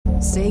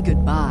Say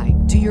goodbye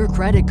to your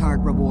credit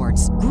card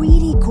rewards.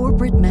 Greedy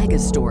corporate mega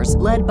stores,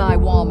 led by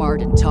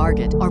Walmart and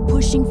Target, are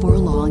pushing for a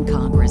law in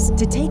Congress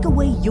to take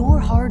away your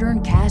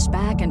hard-earned cash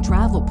back and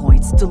travel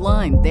points to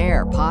line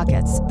their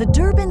pockets. The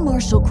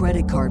Durbin-Marshall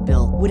credit card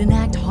bill would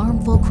enact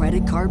harmful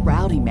credit card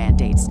routing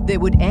mandates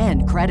that would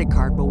end credit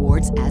card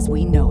rewards as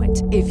we know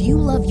it. If you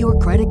love your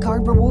credit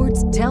card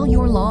rewards, tell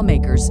your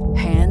lawmakers,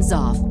 hands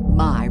off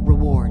my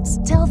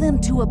rewards. Tell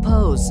them to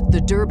oppose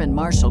the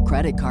Durbin-Marshall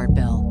credit card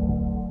bill.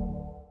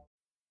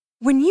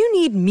 When you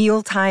need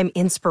mealtime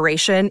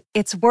inspiration,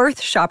 it's worth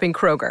shopping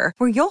Kroger,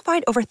 where you'll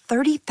find over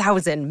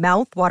 30,000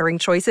 mouth-watering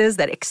choices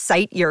that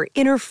excite your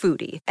inner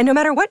foodie. And no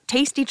matter what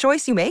tasty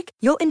choice you make,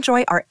 you'll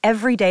enjoy our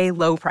everyday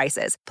low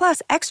prices,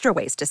 plus extra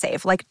ways to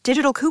save, like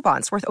digital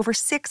coupons worth over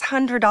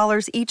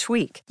 $600 each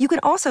week. You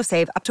can also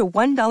save up to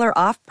 $1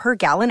 off per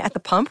gallon at the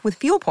pump with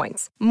fuel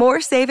points.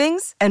 More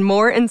savings and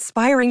more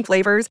inspiring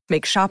flavors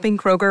make shopping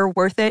Kroger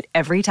worth it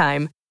every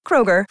time.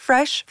 Kroger,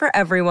 fresh for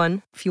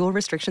everyone. Fuel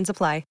restrictions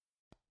apply.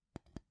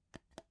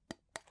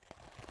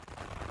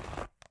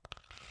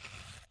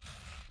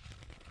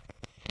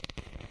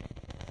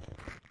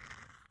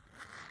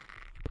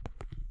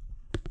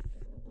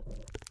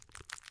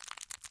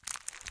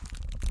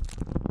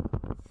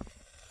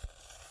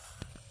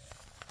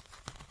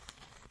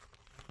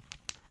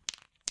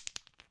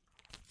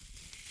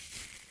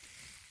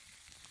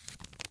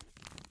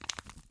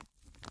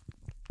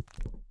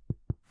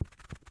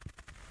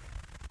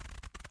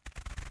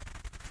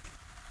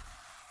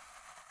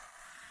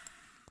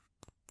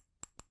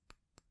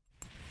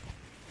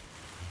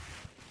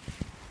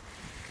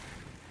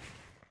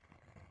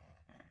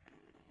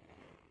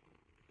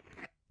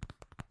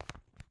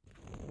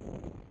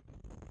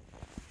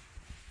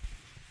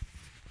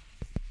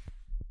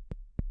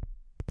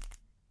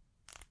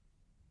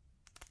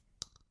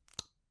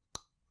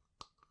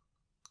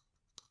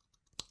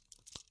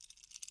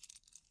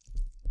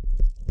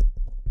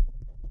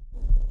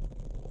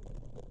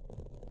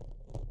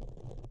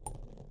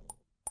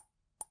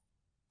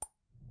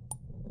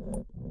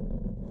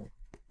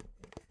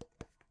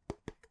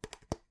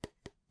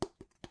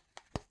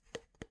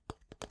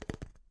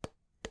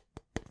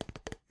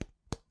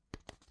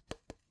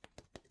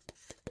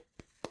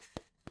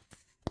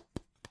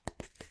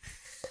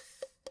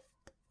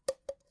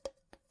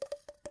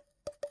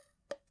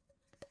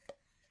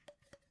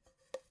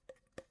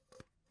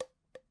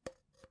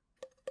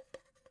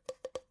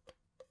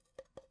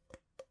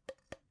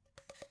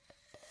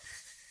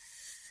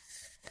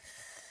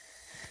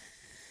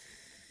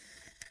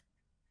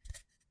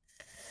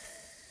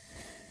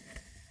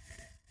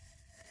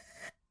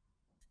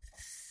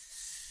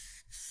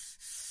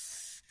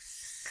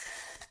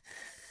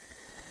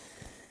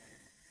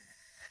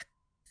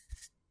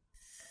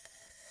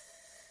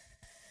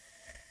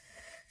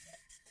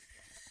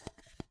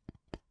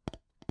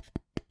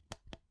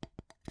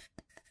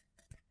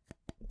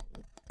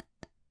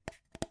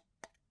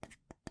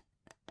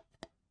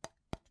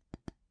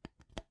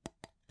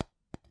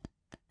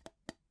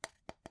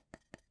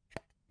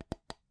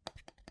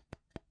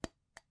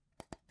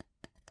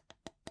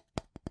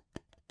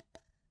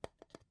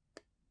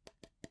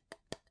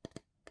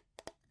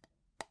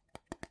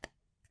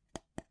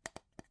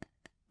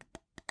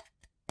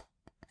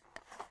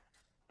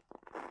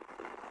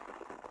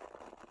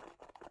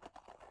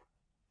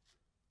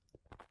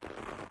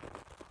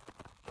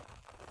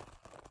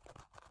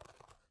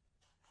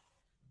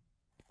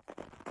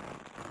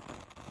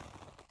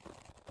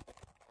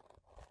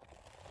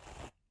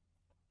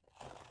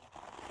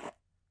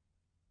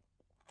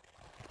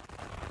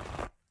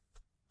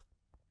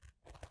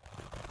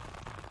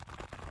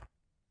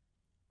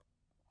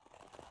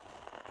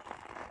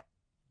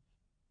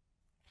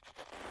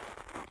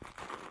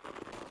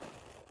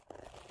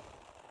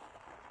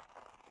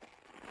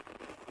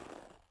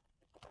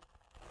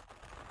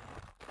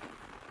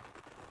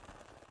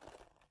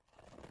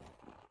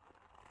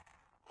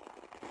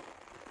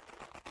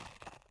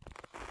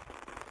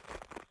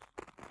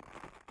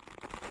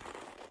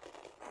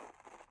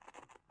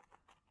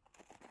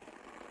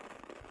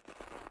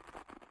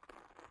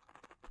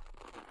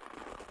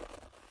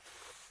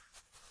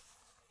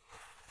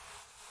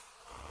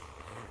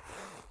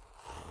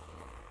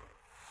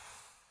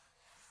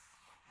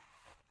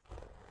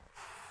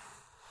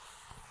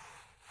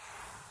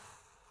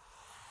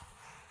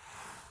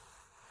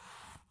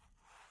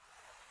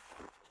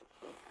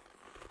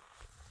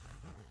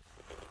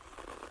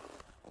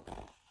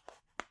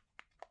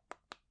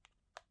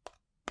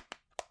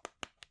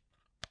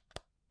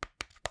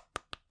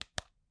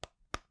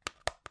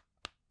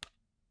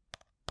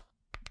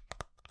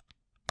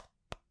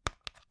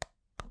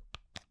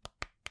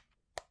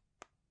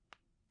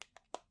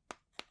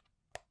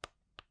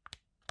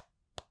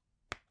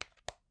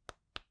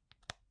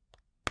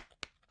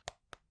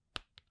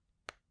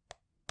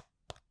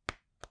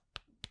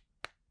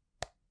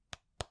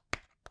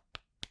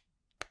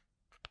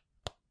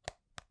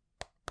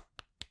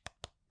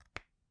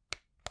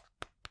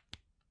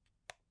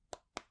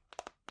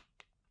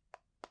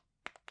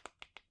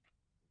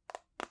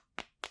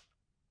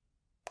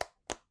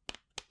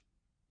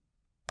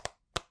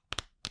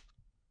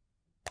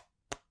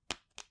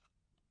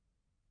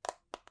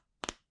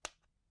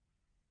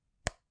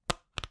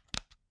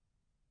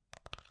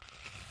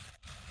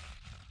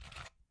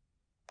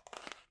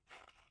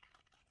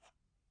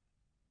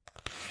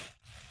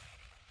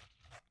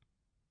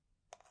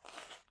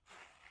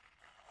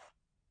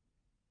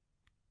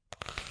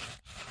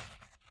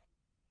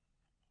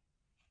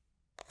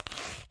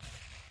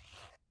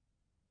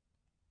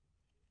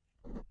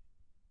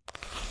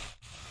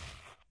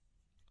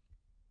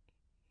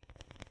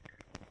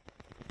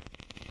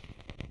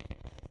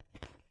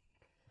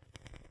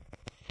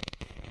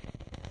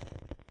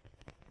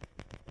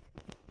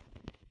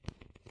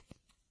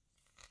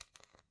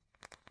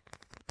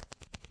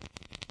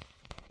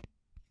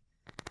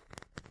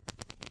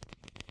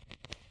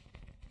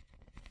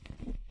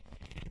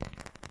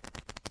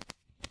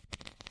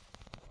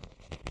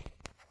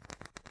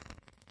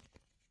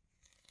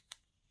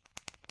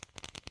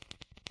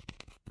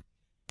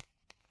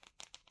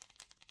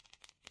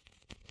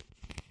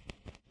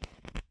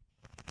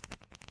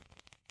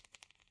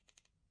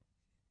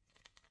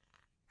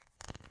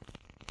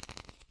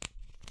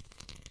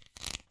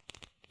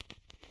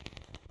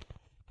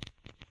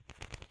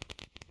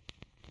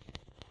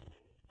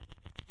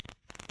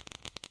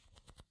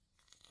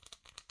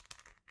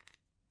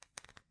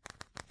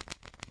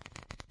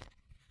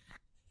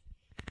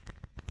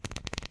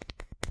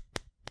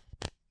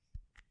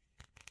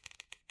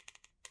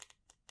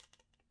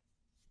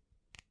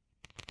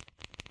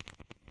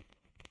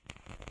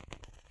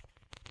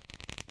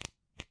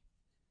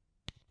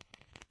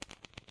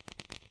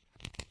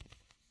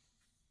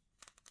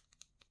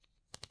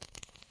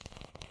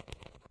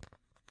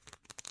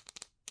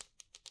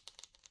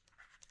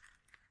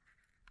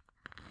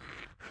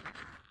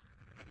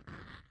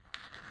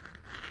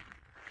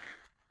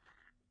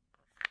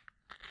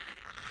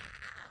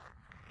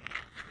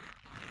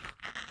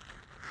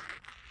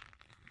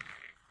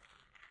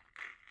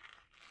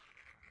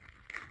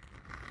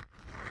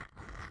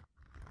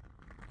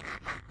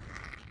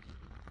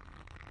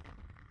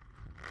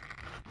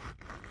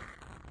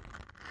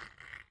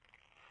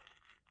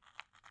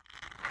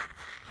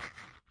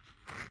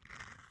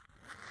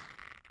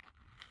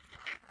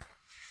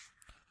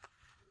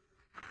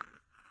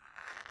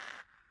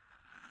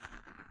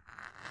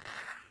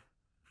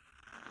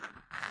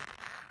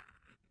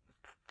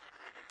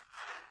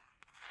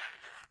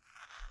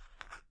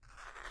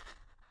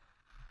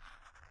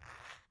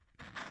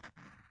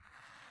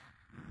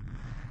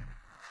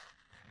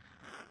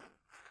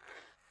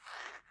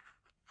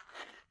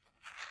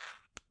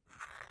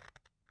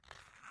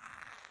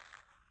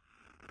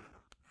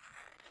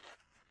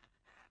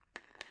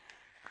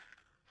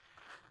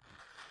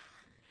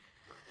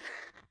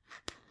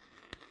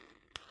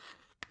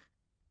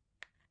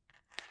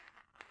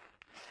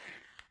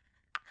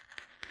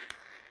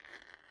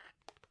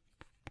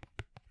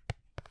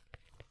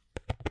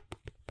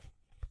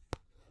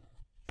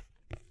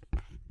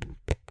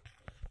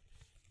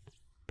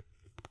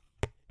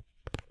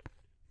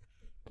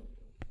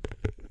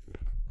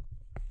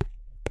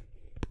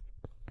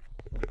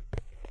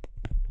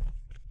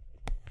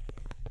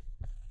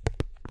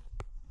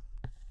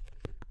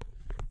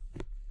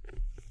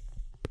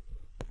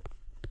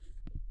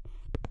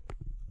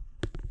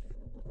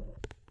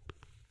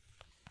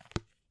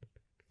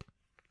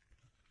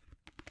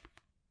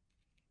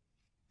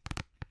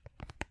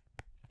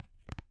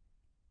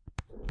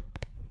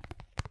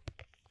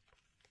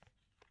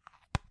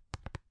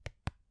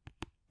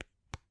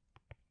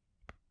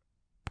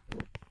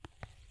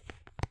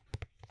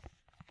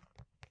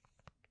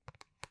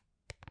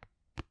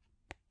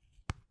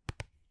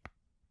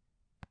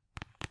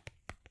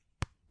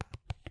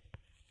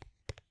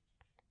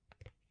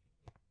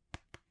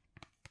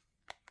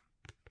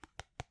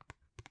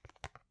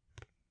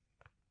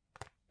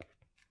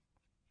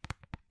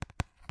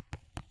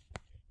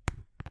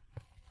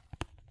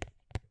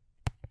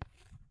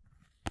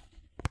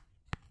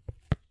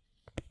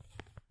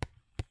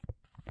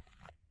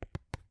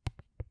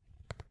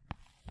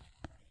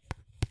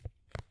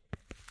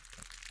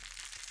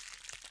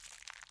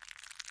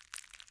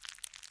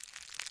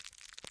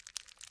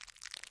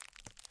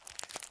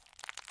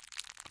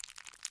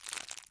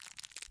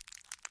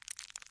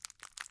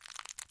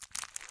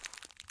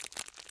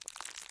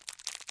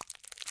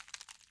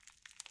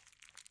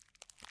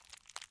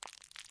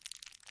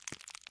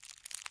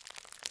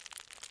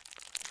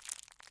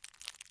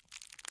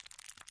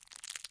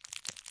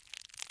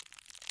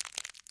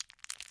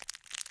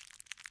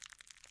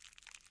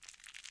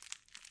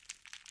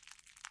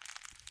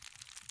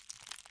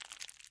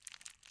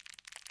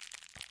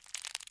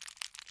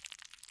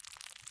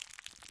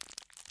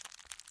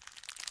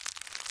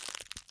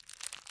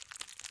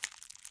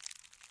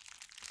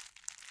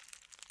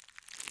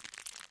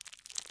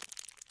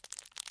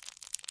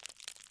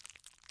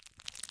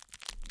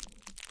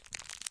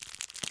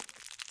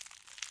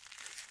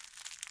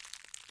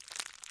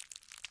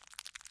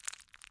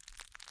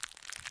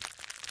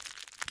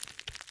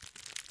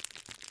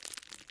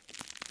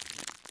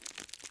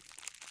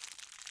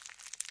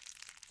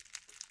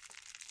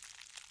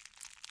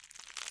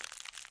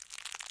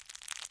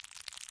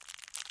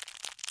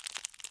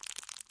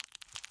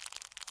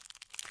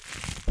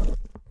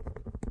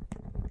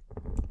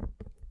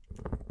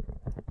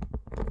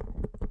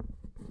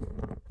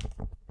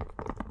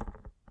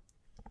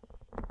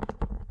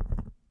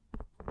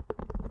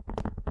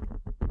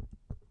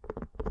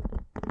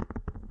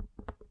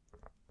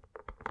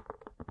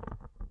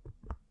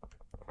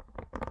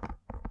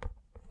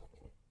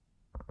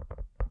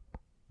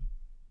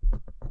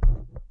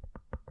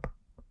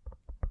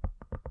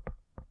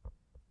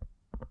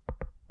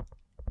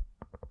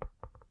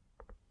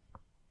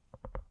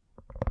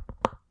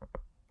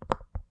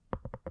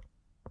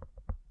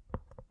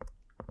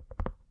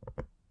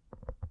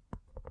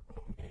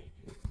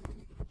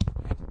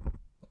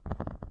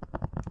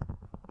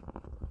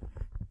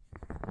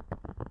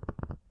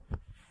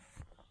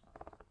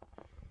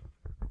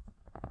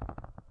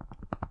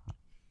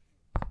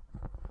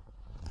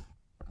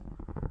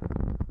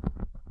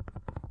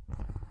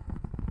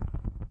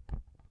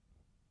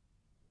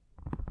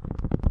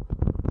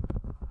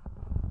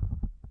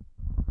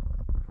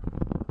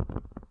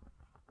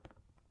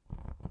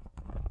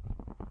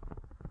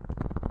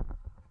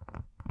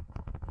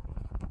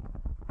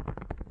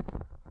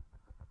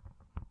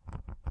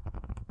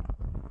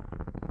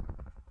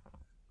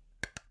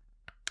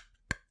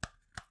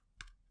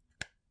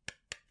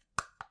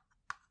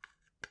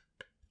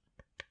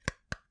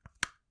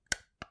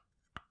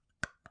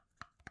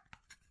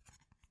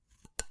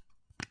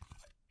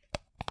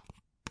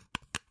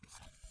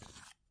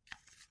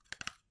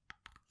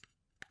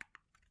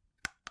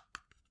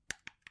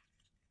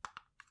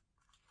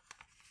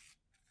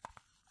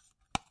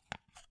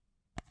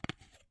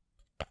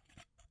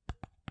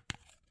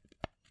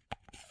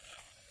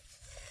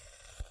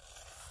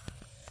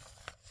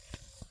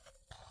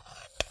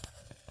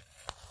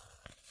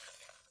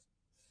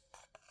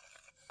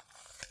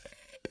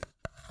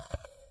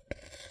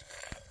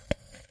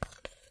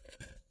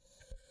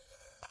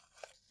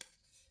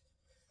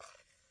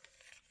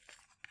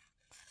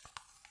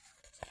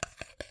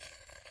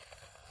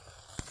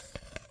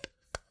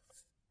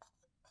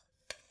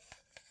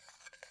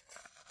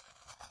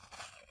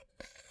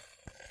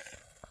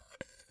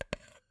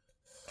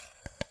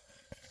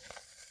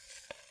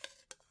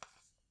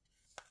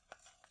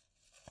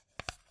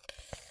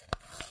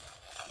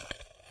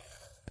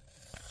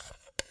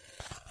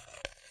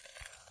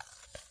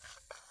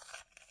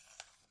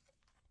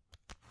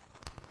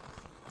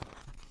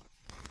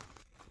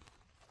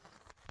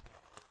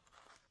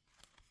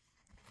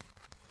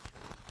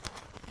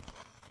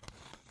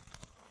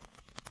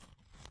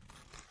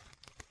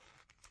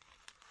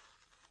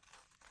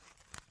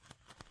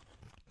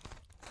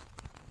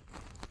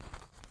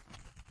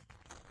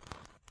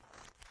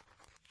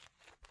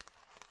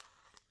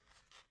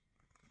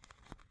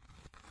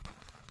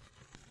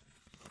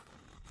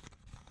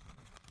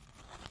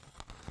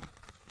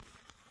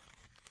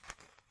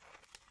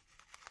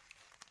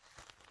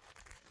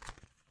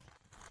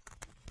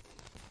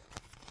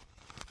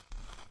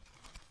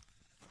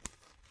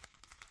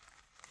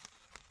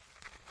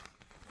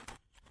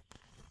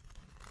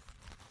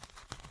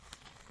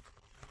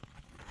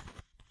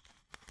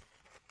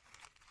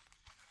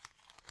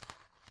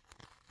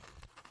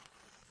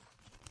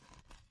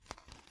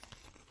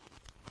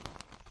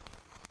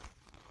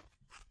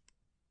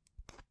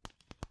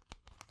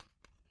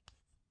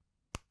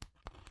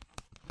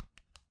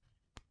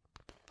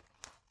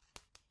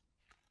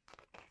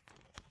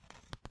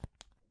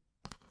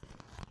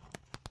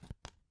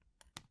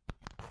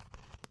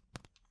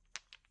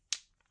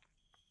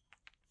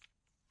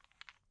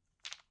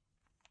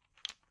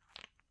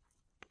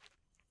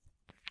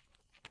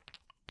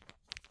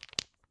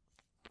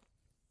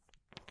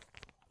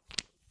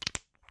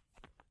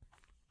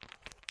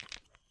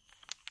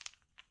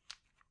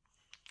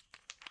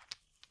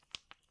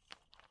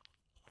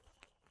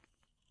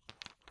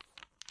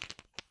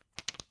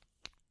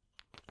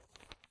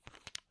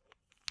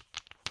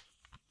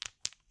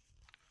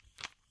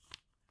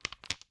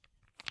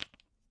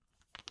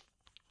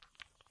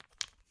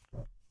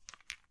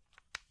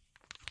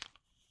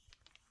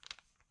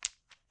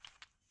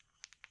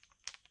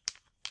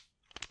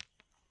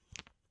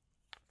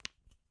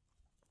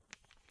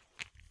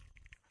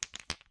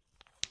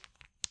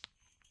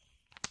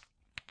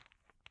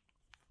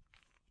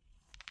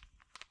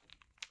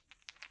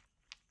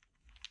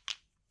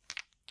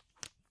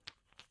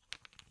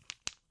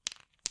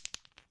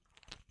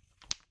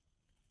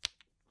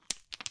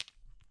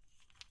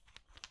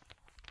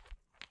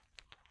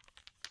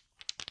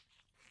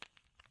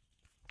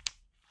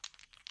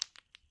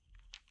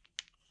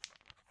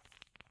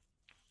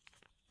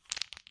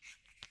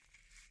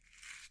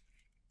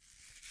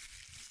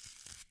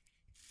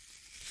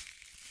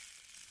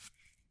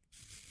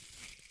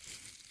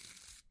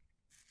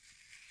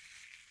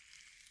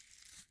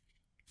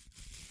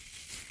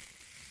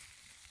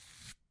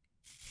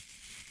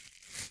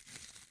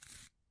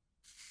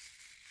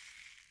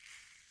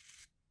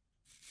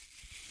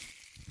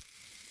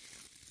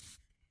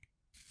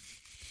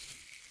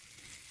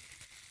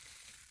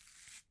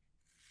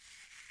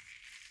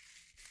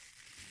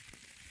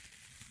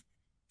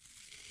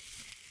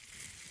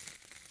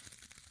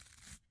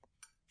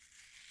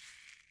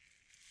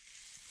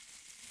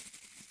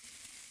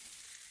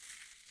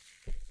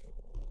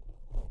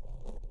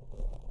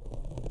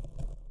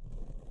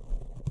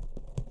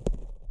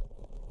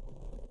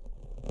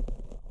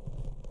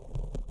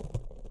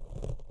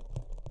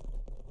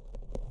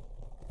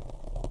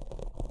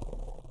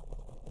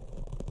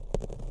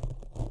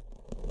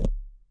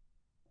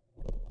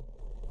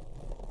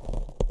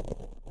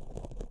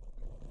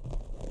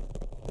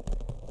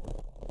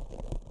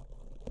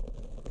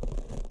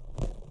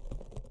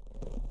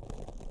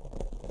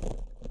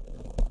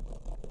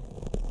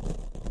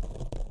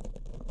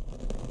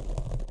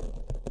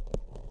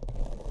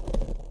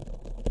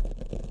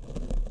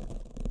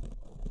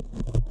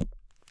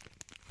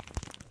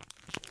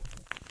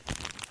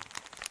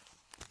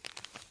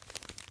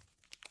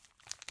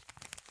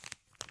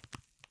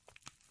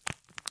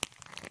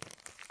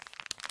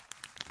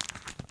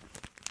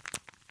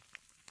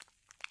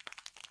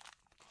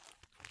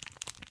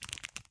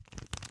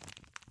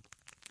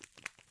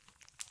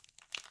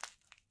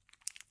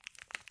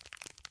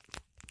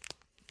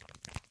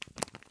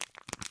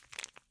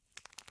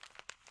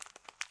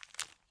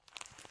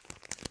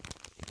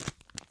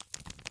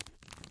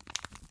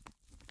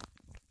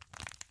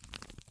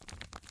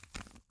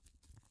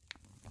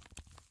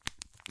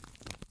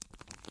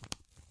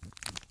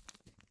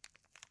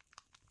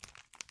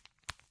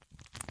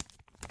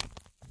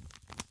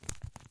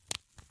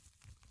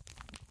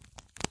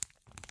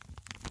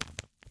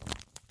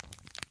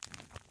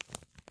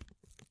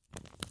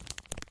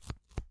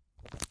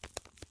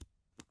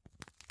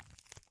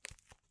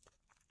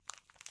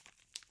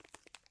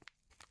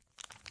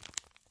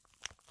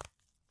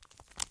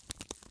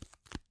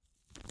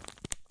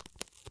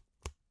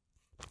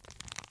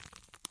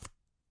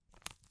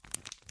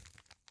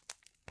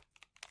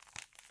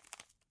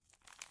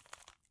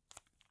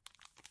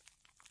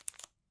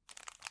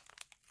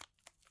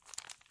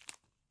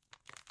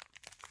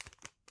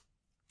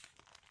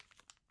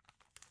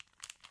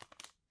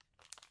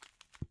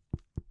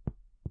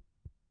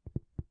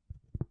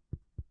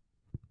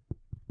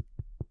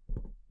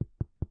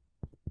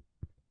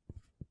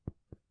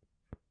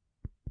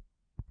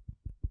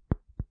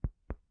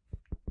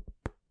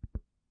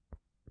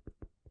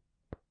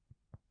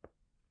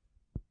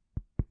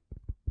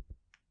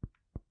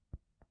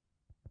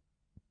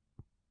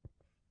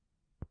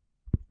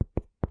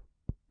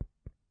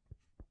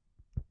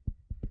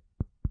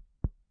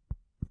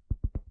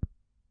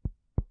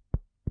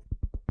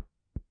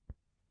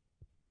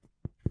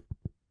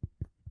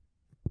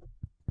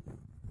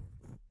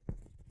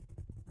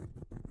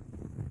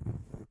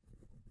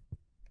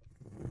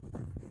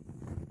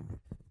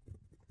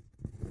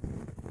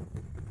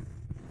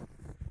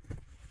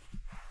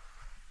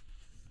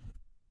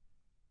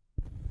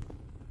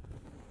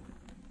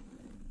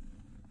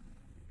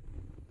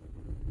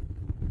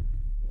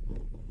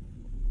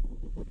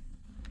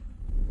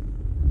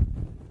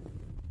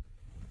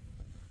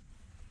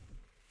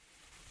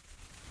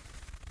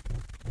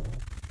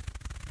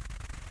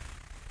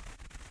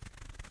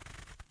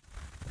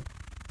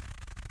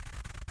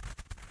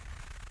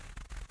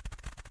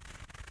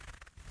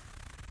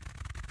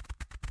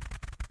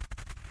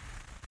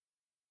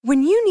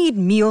 When you need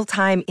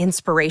mealtime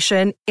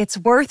inspiration, it's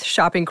worth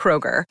shopping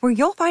Kroger, where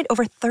you'll find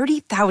over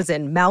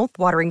 30,000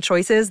 mouth-watering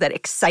choices that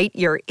excite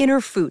your inner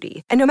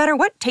foodie. And no matter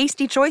what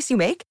tasty choice you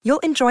make,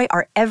 you'll enjoy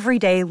our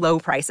everyday low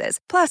prices,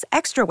 plus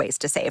extra ways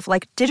to save,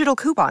 like digital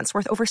coupons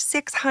worth over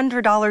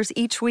 $600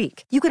 each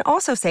week. You can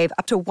also save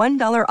up to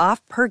 $1 off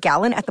per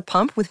gallon at the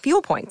pump with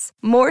fuel points.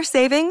 More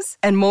savings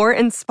and more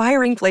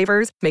inspiring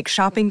flavors make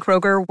shopping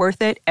Kroger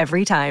worth it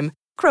every time.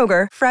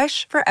 Kroger,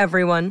 fresh for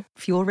everyone.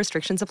 Fuel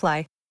restrictions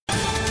apply.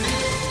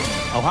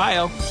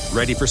 Ohio,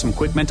 ready for some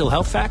quick mental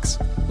health facts?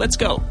 Let's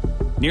go.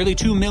 Nearly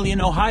 2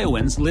 million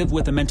Ohioans live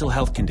with a mental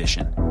health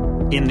condition.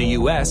 In the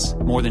U.S.,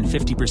 more than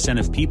 50%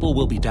 of people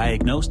will be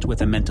diagnosed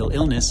with a mental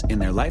illness in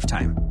their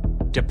lifetime.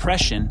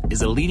 Depression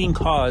is a leading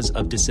cause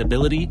of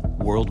disability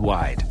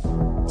worldwide.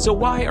 So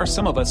why are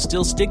some of us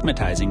still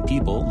stigmatizing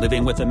people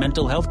living with a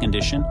mental health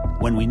condition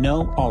when we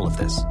know all of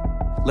this?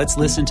 Let's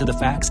listen to the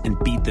facts and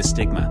beat the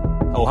stigma.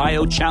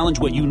 Ohio,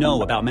 challenge what you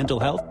know about mental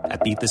health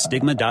at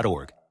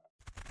beatthestigma.org.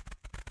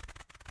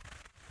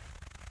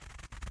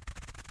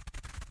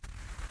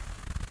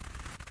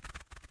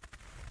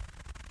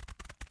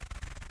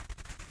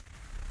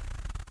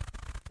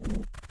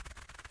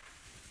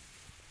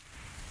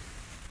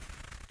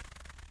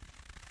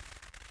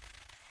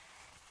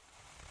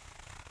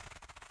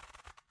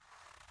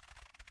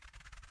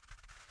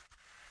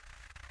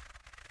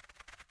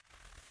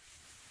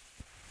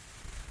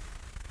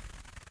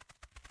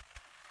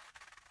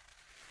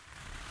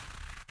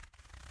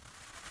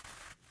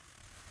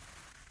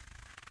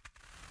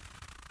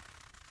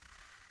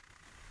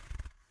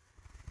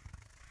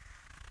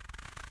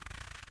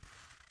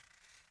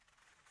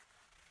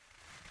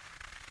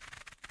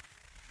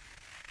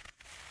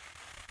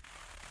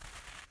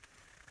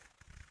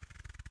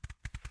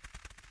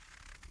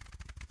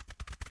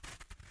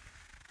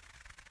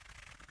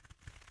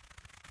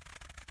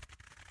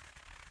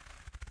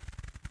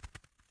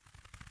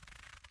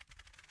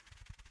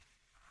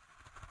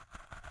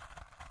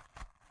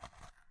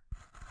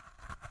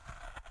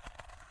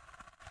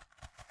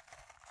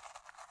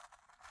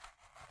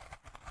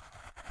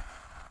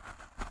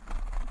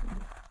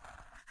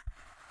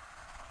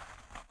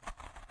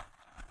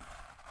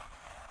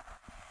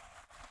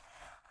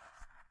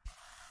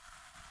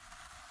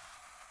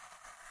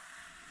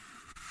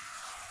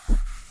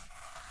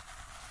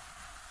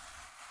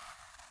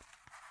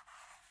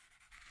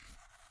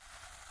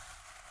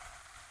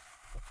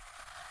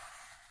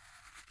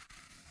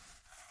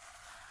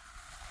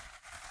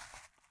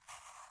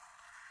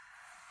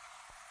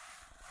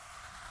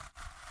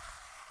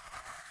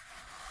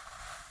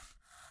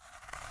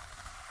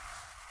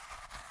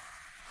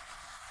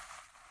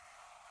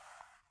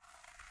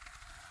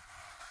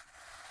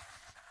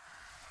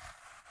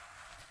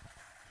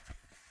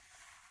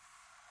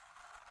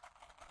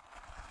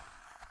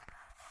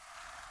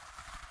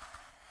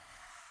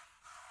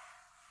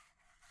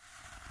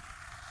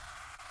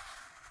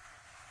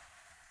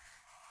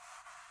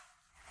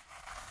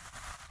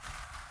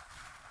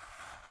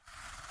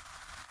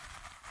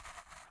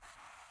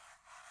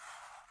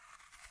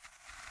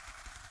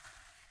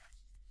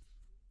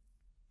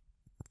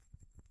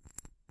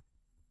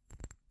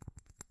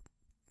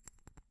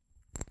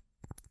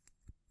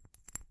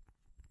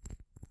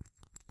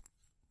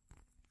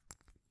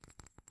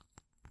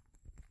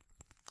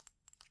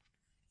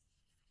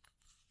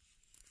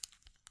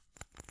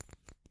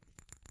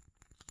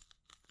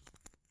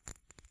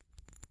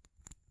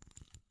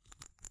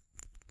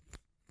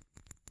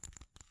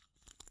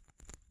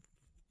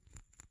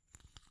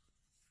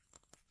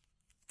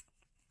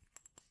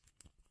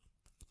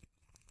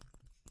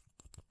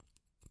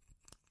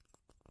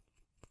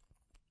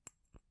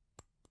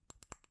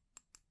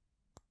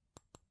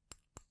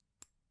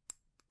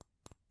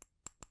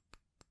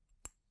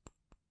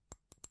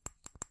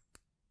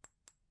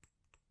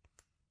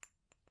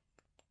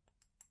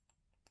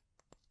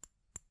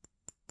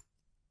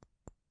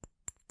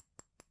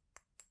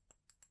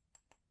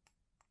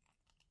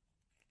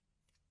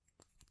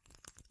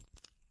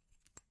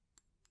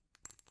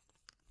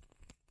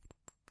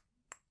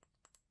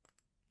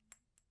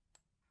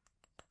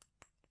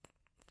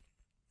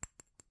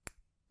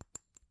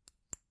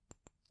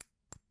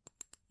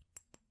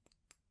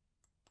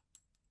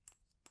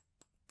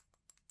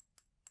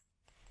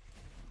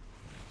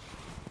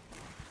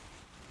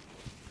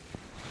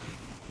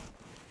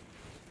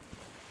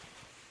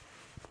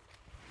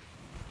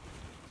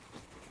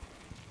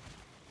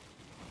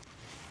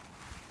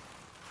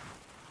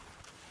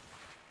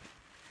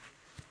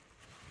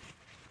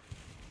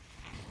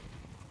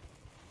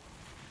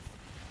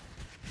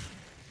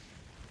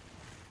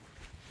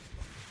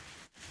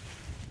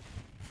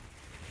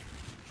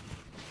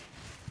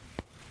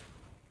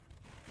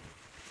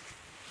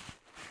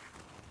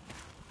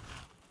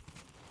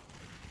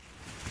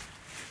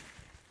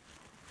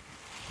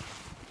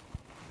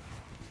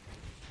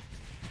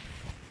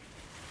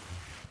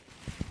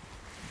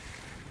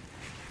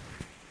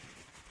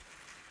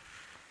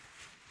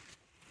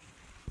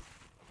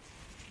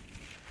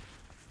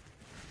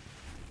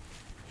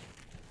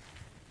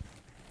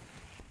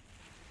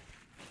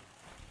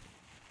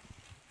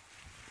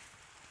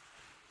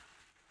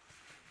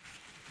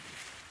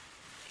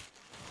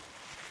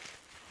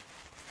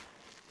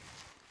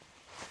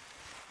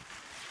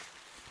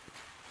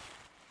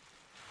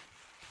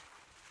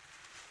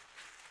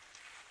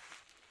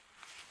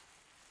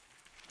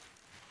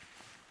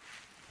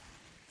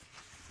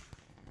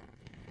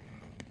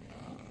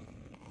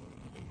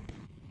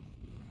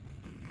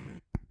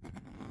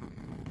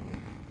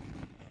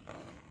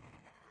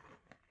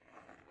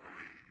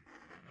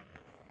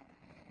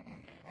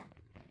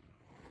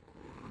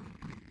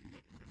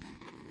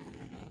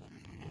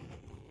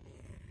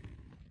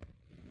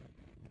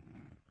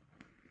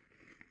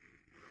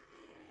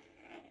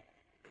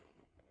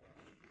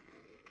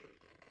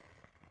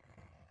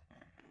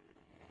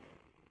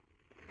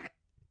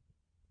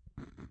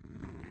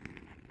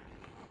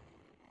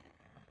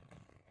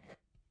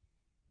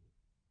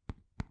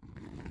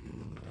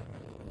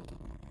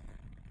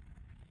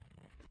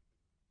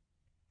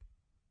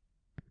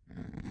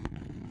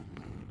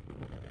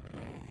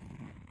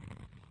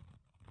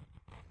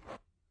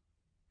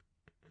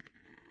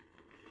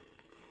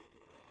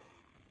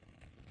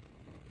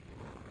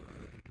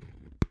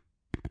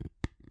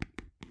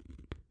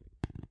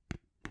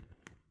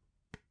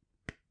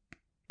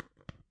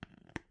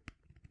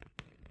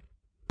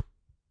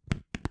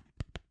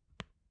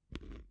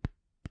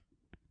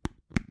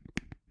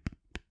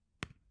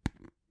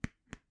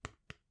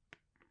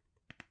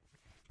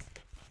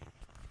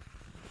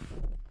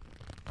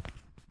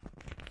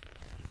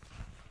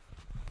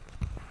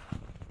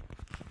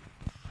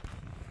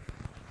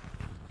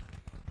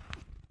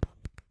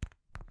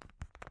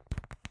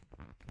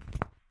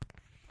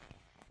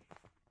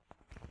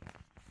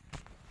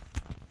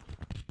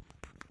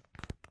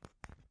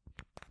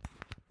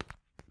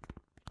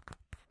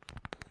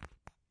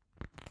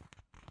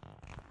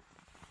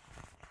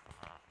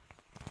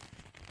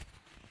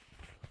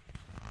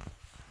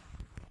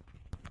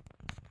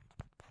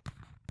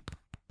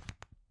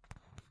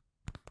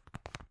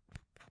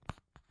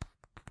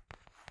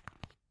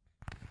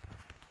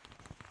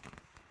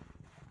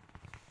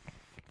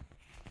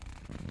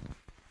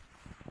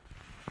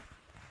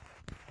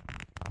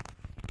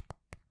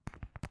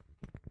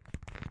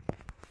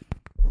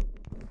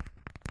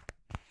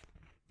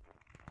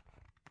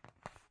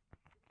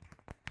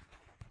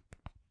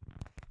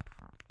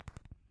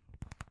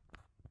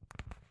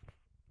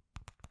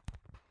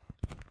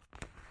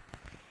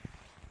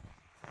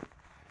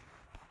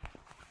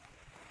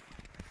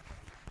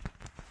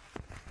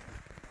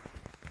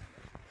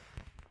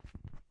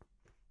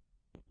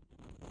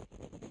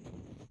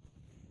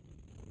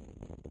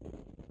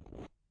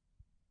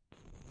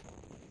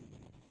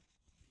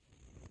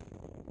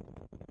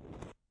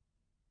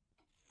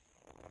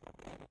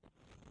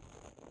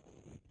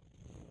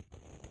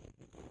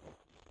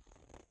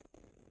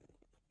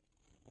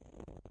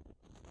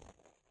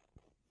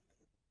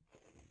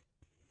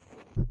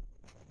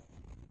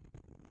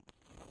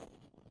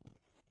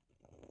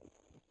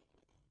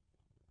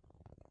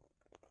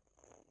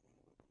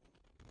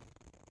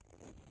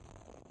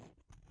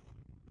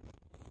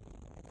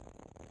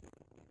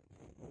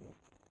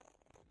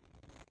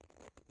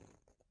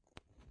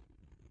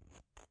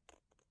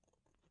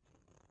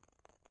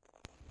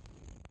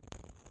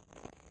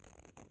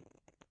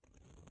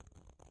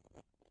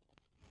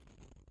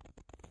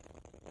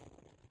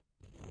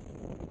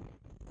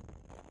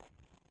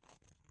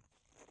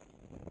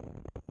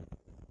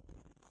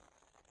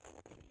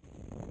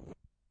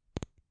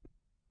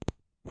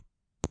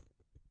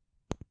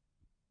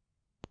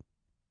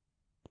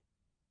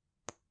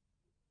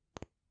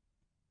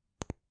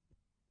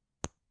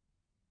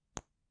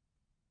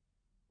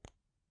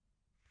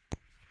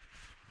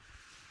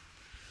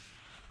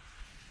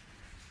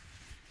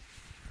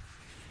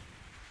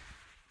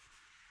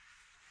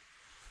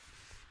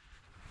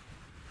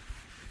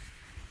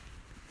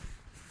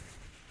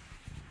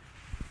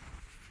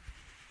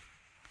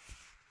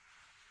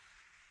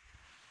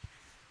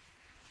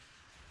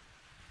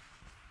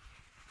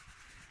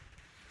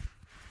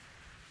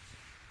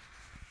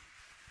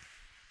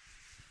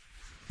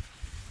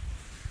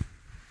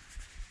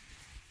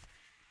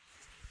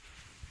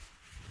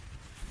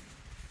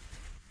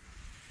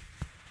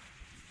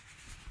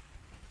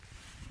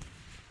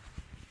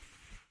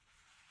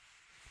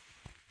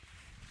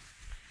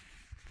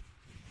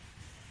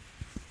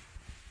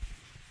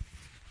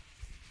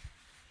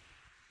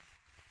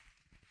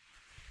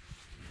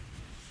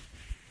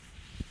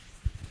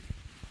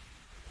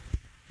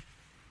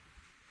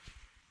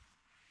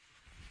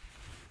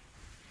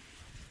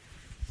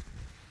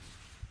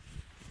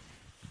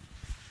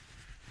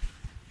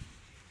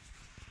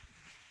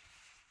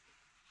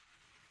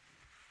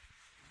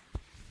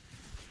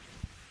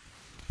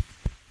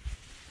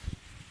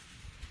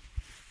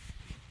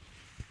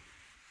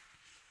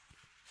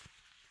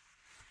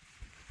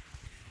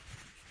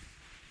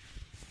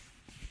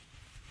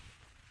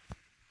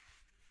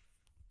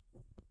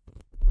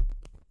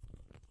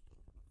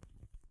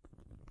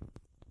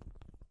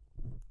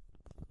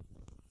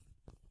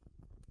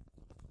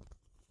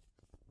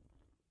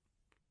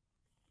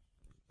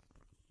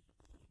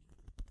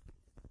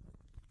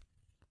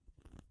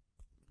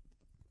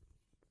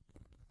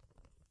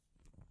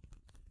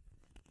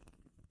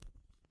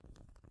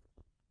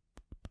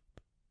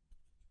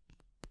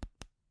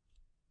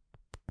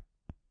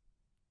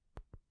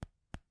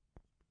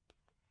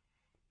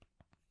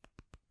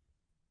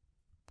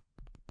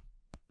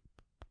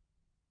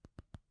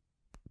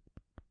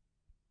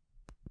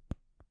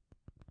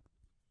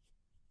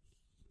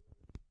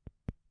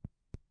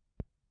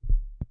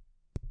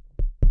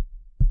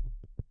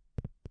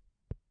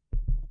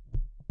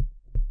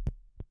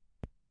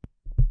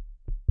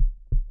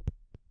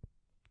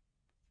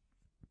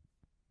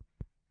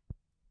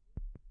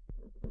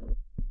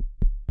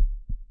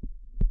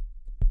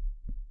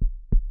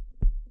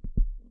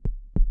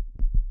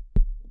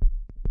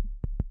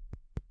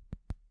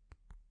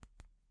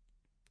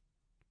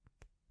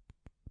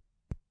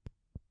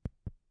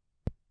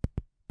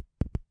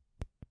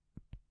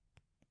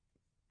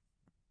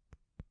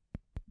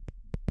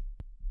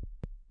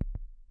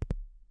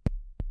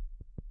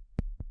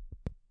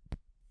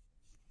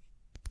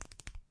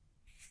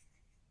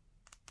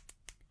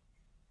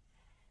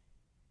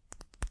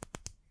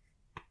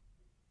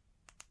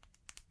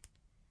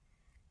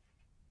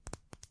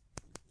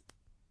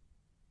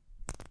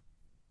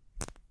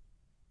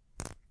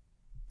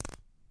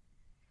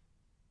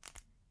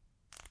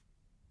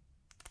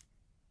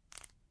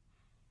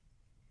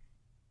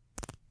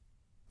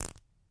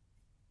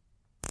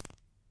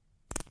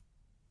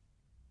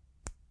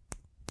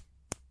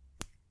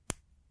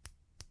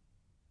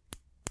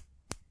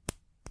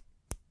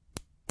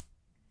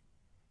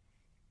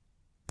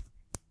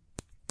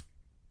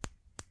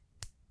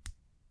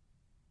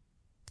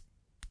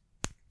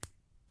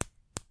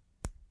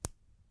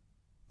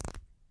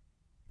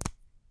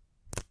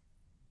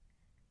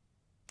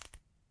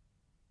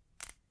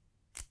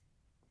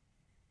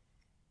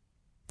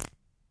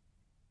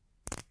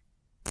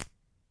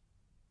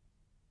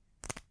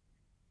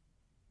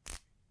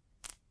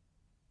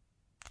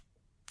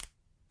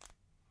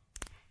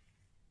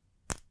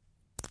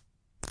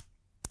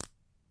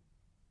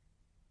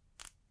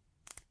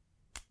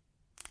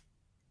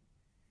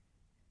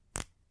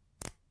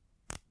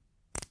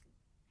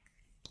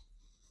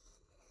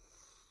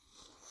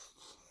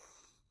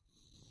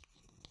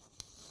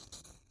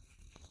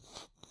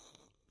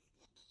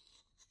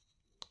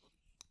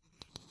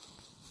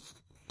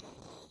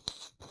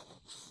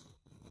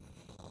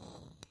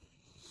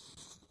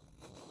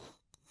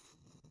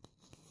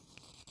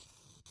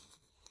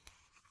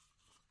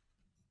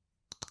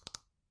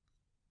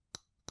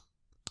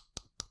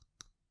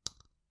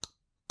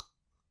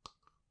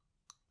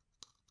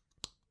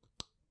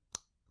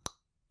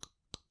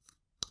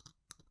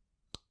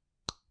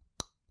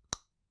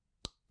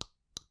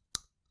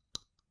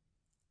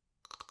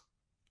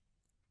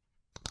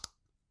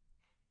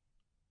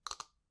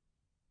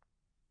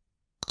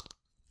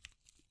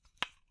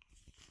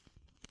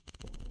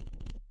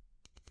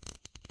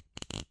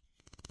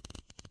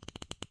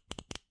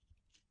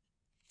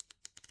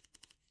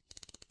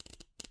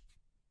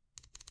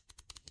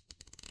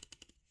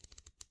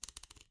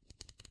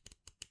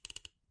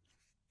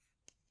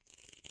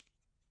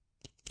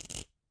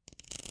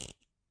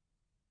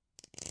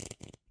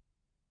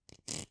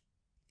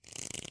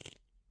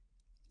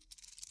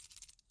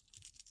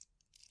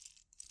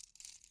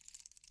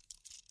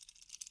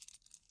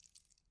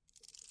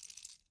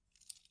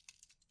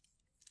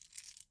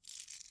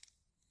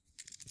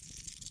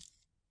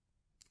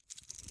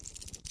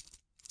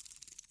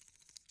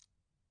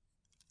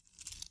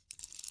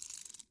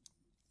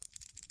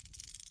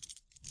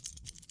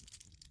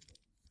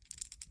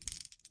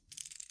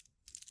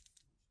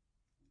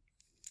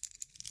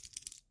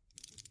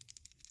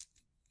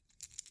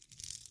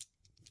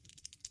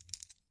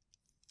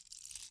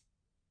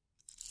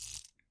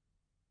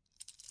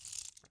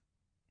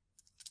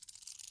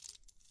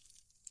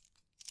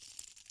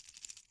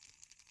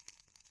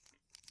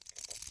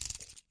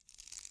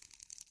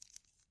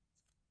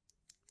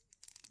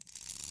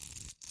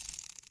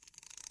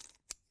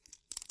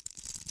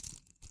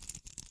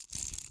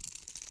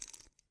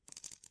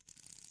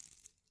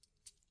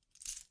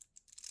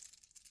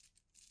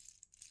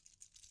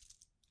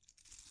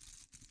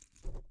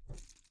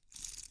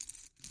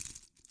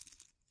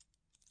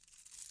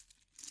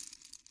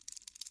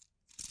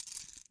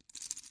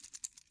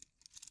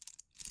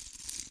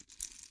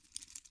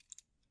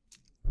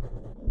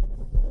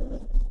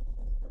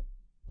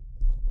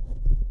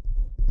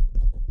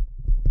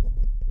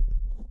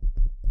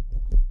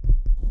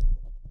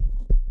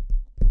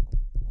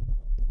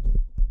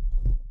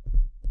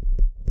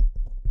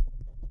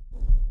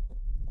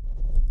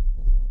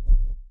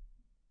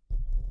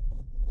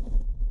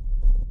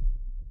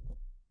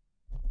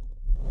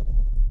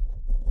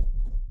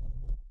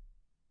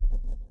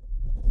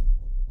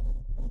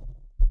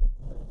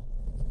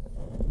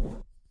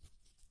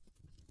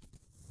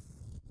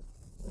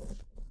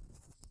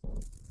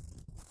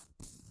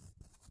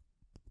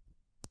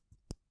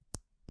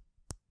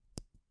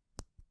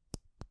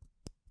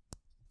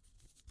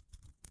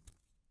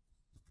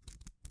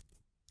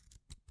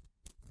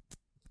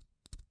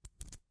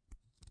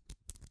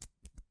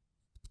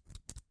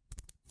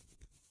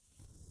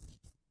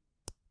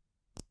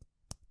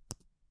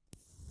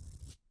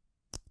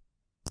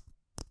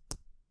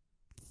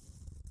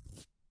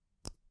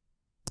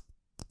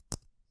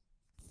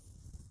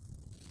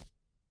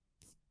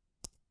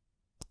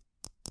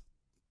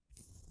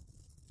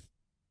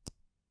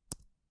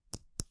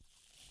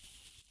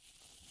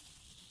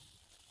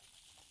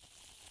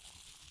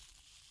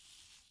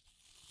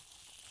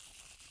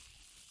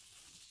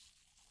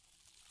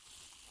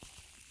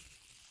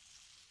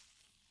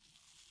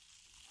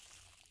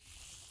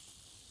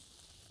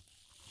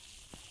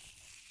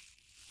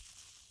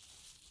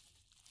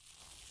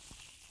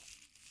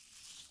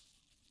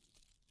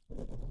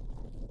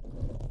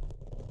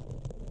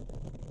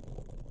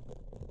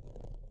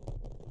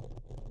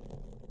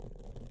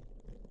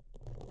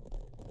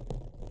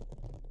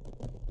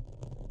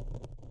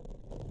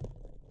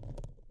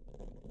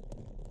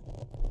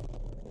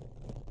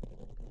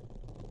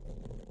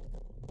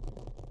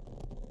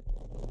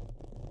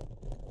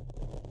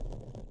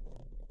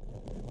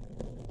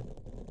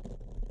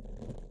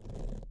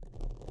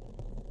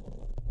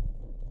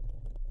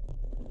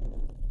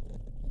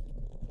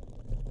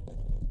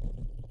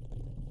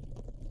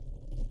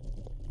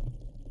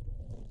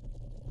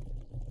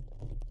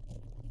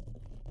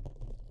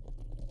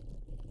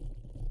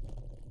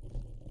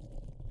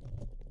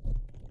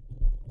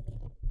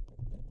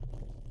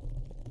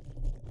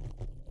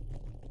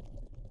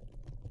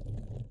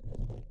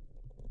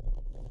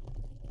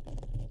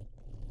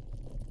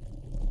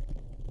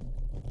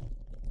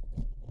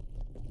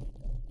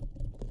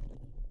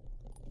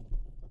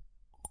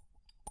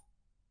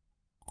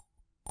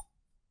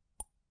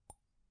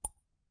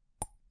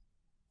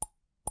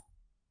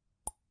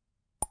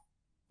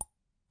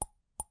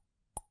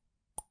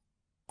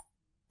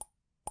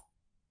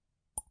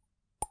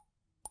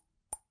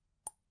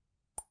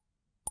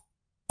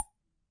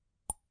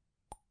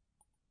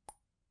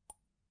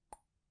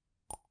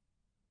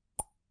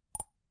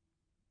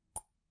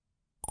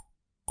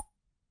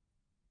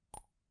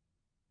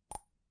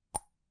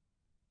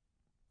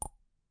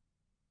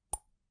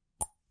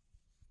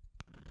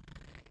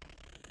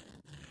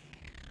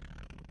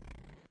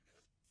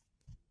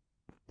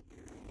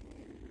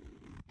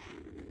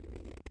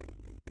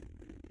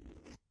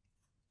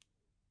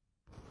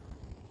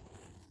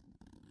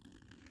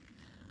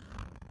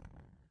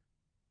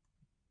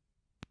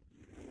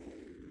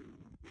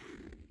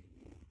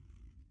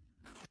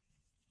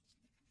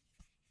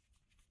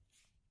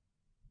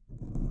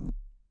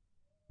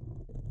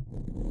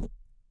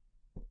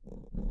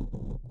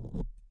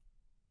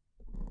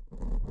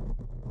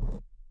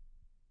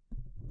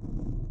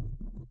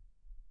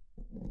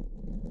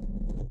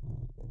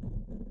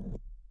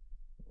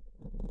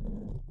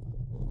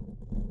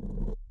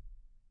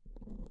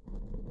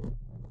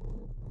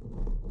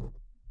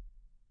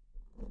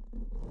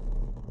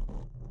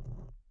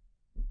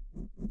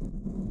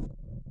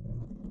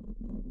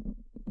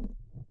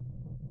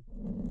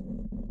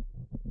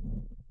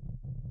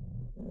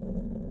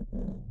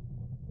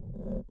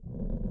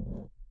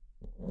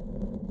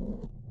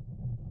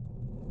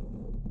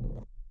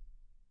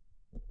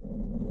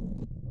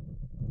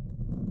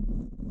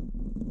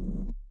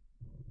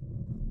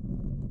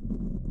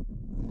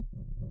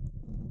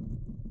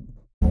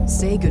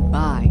 say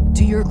goodbye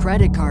to your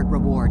credit card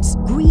rewards.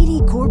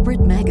 Greedy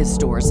corporate mega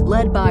stores,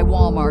 led by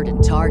Walmart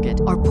and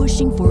Target, are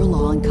pushing for a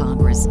law in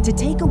Congress to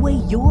take away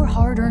your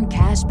hard-earned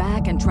cash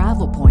back and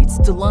travel points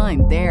to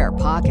line their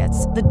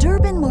pockets. The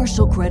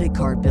Durbin-Marshall credit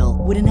card bill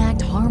would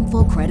enact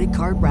harmful credit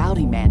card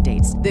routing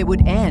mandates that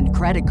would end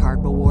credit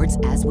card rewards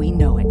as we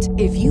know it.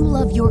 If you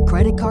love your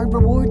credit card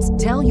rewards,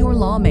 tell your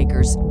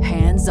lawmakers,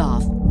 hands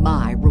off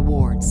my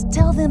rewards.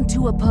 Tell them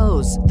to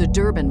oppose the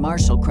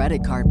Durbin-Marshall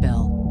credit card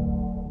bill.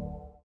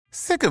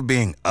 Sick of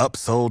being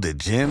upsold at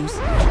gyms?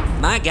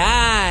 My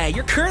guy,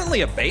 you're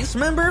currently a base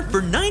member?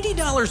 For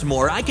 $90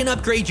 more, I can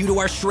upgrade you to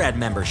our Shred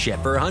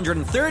membership. For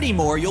 $130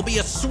 more, you'll be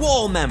a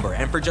Swole member.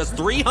 And for just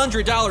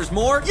 $300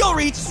 more, you'll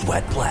reach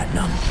Sweat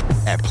Platinum.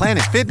 At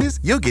Planet Fitness,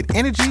 you'll get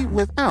energy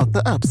without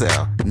the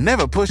upsell.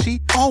 Never pushy,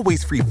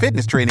 always free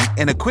fitness training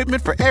and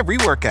equipment for every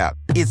workout.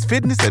 It's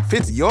fitness that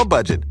fits your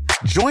budget.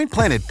 Join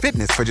Planet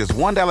Fitness for just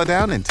 $1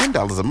 down and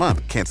 $10 a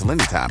month. Cancel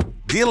anytime.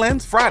 Deal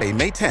ends Friday,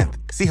 May 10th.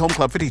 See Home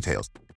Club for details.